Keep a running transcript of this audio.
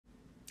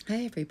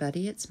Hi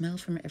everybody, it's Mel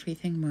from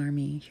Everything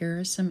Marmie. Here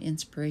are some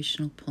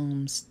inspirational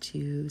poems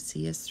to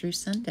see us through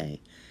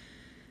Sunday.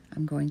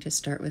 I'm going to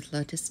start with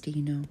La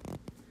Destino.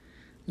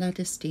 La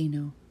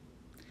Destino.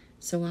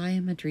 So I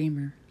am a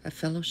dreamer, a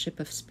fellowship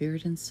of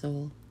spirit and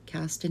soul,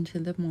 cast into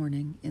the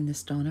morning in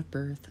this dawn of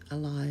birth,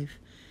 alive,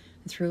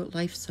 and throughout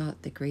life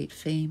sought the great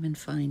fame and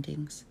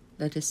findings.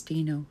 La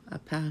Destino, a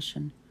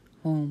passion,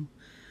 home,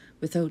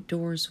 without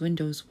doors,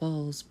 windows,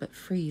 walls, but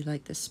free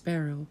like the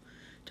sparrow,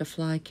 to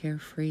fly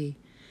carefree,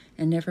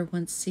 and never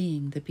once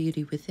seeing the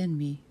beauty within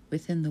me,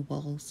 within the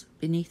walls,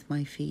 beneath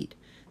my feet,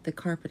 the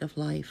carpet of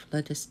life, La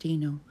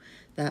Destino,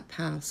 that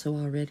path so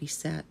already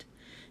set,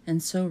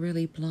 and so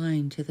really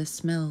blind to the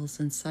smells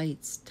and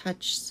sights,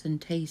 touches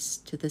and tastes,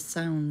 to the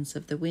sounds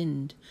of the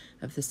wind,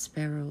 of the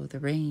sparrow, the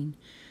rain,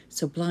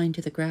 so blind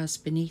to the grass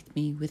beneath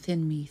me,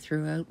 within me,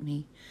 throughout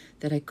me,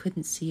 that I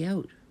couldn't see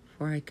out,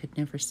 for I could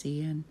never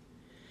see in.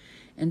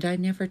 And I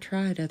never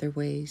tried other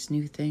ways,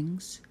 new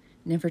things,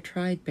 never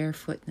tried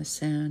barefoot in the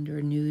sand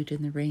or nude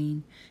in the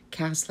rain,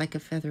 cast like a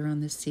feather on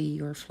the sea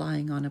or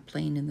flying on a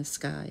plane in the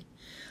sky.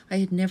 I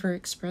had never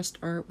expressed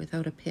art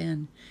without a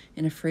pen,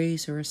 in a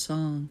phrase or a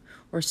song,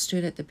 or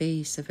stood at the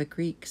base of a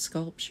Greek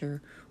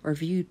sculpture, or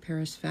viewed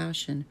Paris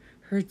fashion,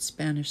 heard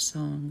Spanish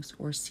songs,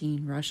 or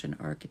seen Russian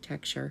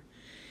architecture.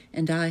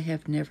 And I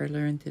have never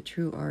learned the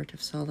true art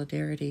of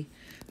solidarity,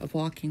 of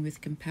walking with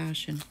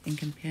compassion and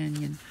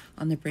companion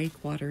on the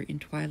breakwater in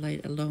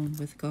twilight alone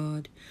with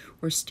God,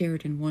 or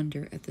stared in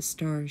wonder at the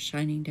stars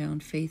shining down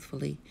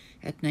faithfully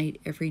at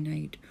night every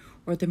night,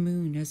 or the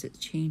moon as it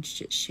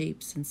changed its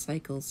shapes and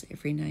cycles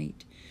every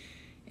night.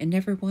 And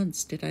never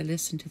once did I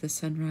listen to the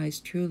sunrise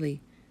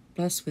truly,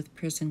 blessed with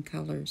prison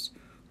colors,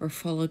 or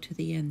follow to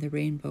the end the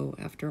rainbow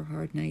after a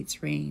hard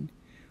night's rain,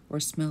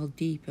 or smell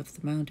deep of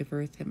the mound of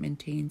earth that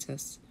maintains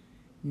us.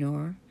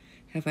 Nor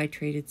have I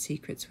traded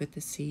secrets with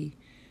the sea,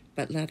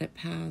 but let it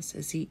pass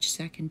as each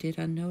second did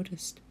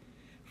unnoticed.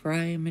 For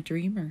I am a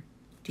dreamer,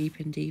 deep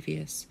and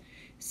devious,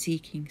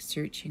 seeking,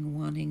 searching,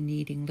 wanting,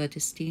 needing, La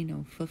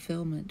Destino,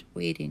 fulfillment,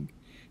 waiting.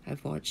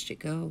 I've watched it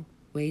go,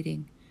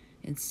 waiting,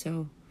 and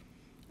so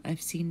I've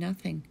seen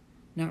nothing,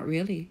 not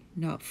really,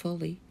 not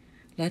fully.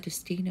 La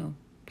Destino,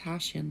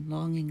 passion,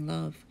 longing,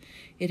 love.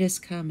 It has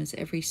come as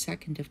every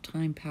second of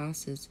time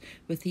passes,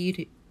 with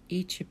each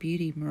a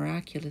beauty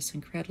miraculous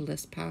and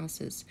credulous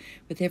passes,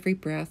 with every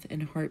breath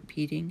and heart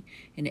beating,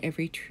 in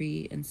every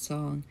tree and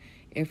song,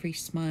 every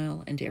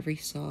smile and every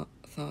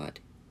thought,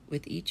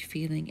 with each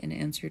feeling and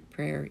answered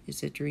prayer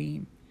is a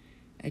dream,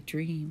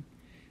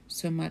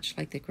 so much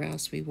like the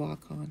grass we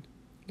walk on.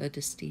 La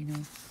Destino.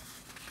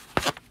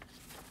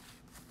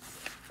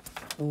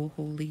 O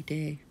holy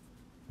day.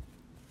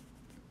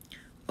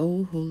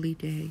 O holy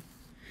day,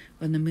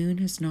 when the moon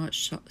has not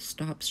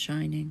stopped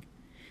shining,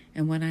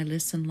 and when I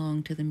listen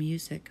long to the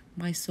music,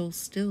 my soul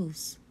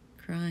stills,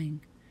 crying.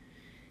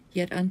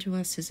 Yet unto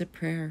us is a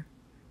prayer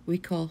we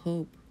call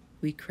hope.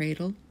 We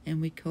cradle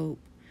and we cope.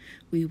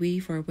 We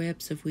weave our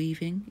webs of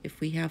weaving, if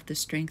we have the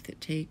strength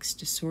it takes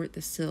to sort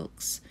the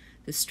silks,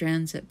 the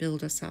strands that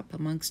build us up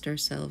amongst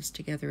ourselves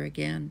together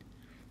again.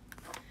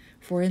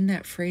 For in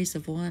that phrase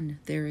of one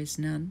there is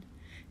none,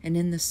 and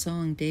in the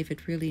song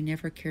David really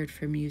never cared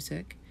for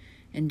music,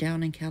 and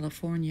down in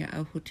California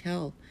a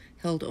hotel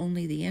held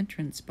only the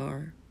entrance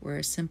bar, where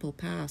a simple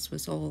pass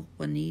was all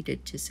one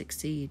needed to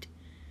succeed.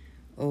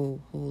 O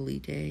holy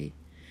day,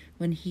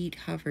 when heat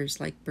hovers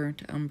like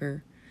burnt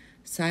umber,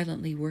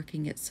 silently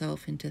working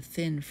itself into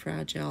thin,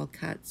 fragile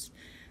cuts,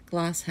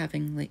 glass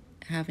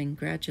having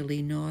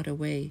gradually gnawed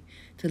away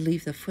to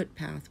leave the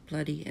footpath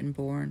bloody and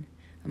born,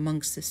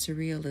 amongst the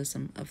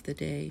surrealism of the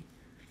day.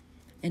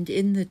 And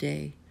in the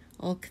day,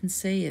 all can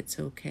say it's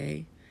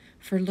okay,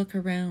 for look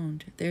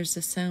around, there's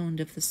the sound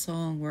of the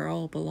song where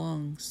all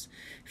belongs,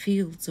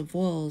 fields of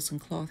walls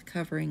and cloth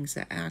coverings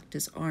that act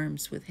as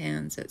arms with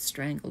hands that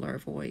strangle our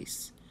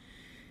voice.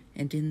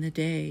 And in the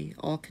day,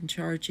 all can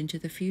charge into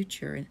the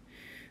future,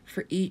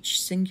 for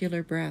each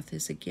singular breath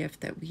is a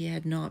gift that we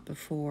had not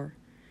before,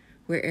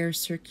 where air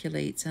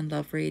circulates and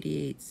love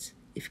radiates,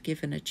 if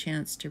given a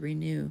chance to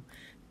renew,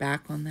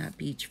 back on that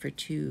beach for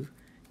two,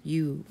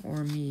 you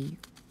or me,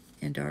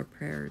 and our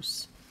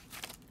prayers.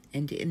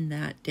 And in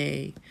that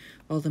day,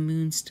 while the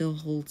moon still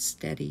holds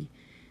steady,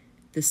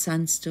 the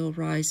sun still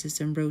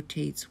rises and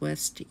rotates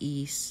west to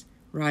east,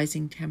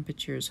 rising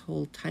temperatures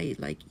hold tight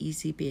like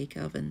easy bake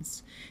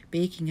ovens,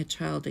 baking a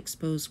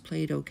child-exposed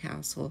Play-Doh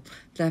castle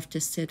left to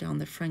sit on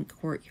the front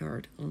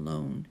courtyard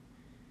alone.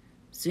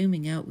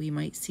 Zooming out, we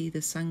might see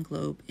the sun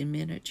globe in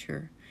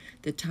miniature,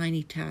 the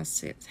tiny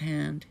tasks at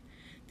hand,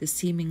 the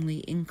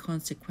seemingly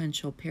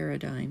inconsequential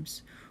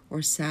paradigms,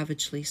 or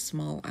savagely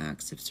small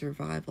acts of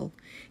survival,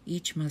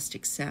 each must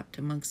accept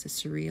amongst the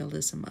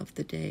surrealism of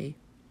the day.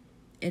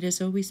 It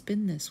has always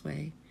been this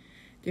way.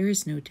 There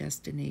is no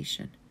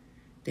destination.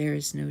 There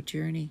is no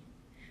journey.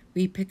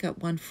 We pick up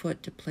one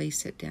foot to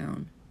place it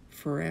down,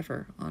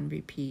 forever on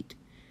repeat,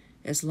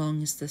 as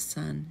long as the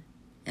sun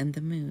and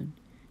the moon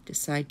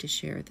decide to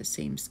share the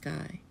same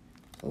sky.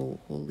 O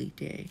holy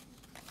day.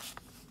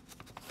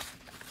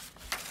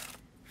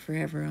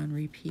 forever on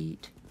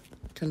repeat.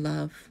 To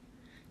love,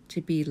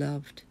 to be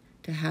loved,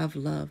 to have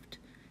loved,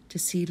 to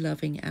see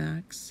loving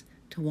acts,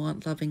 to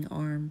want loving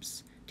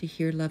arms, to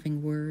hear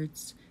loving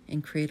words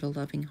and cradle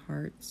loving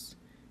hearts.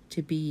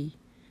 To be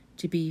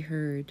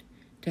heard,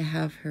 to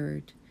have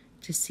heard,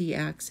 to see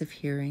acts of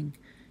hearing,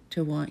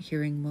 to want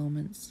hearing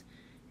moments,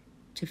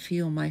 to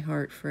feel my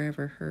heart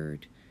forever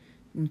heard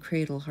and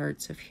cradle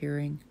hearts of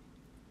hearing.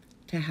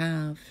 To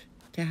have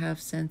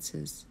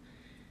senses,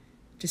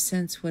 to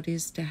sense what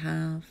is to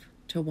have,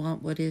 to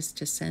want what is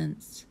to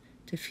sense,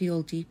 to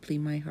feel deeply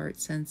my heart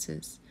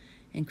senses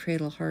and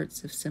cradle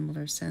hearts of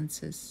similar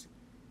senses.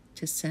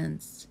 To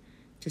sense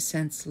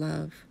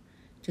love,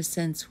 to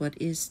sense what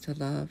is to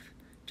love,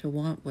 to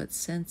want what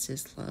sense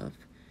is love,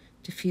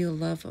 to feel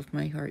love of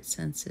my heart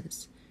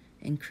senses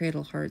and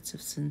cradle hearts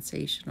of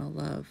sensational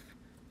love.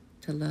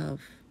 To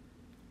love.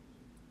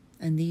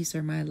 And these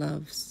are my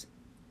loves.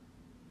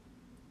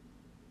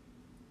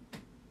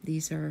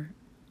 These are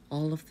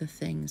all of the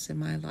things in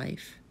my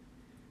life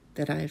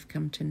that I have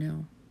come to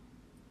know.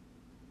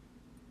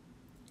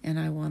 And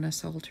I want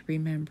us all to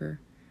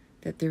remember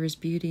that there is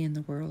beauty in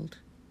the world.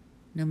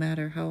 No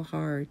matter how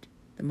hard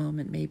the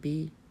moment may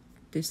be,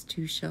 this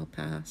too shall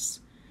pass.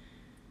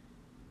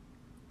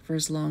 For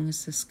as long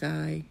as the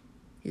sky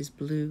is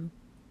blue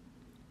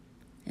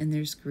and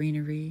there's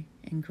greenery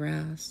and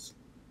grass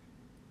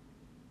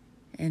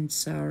and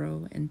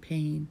sorrow and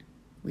pain,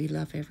 we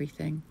love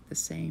everything the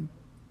same.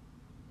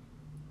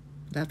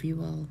 Love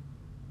you all.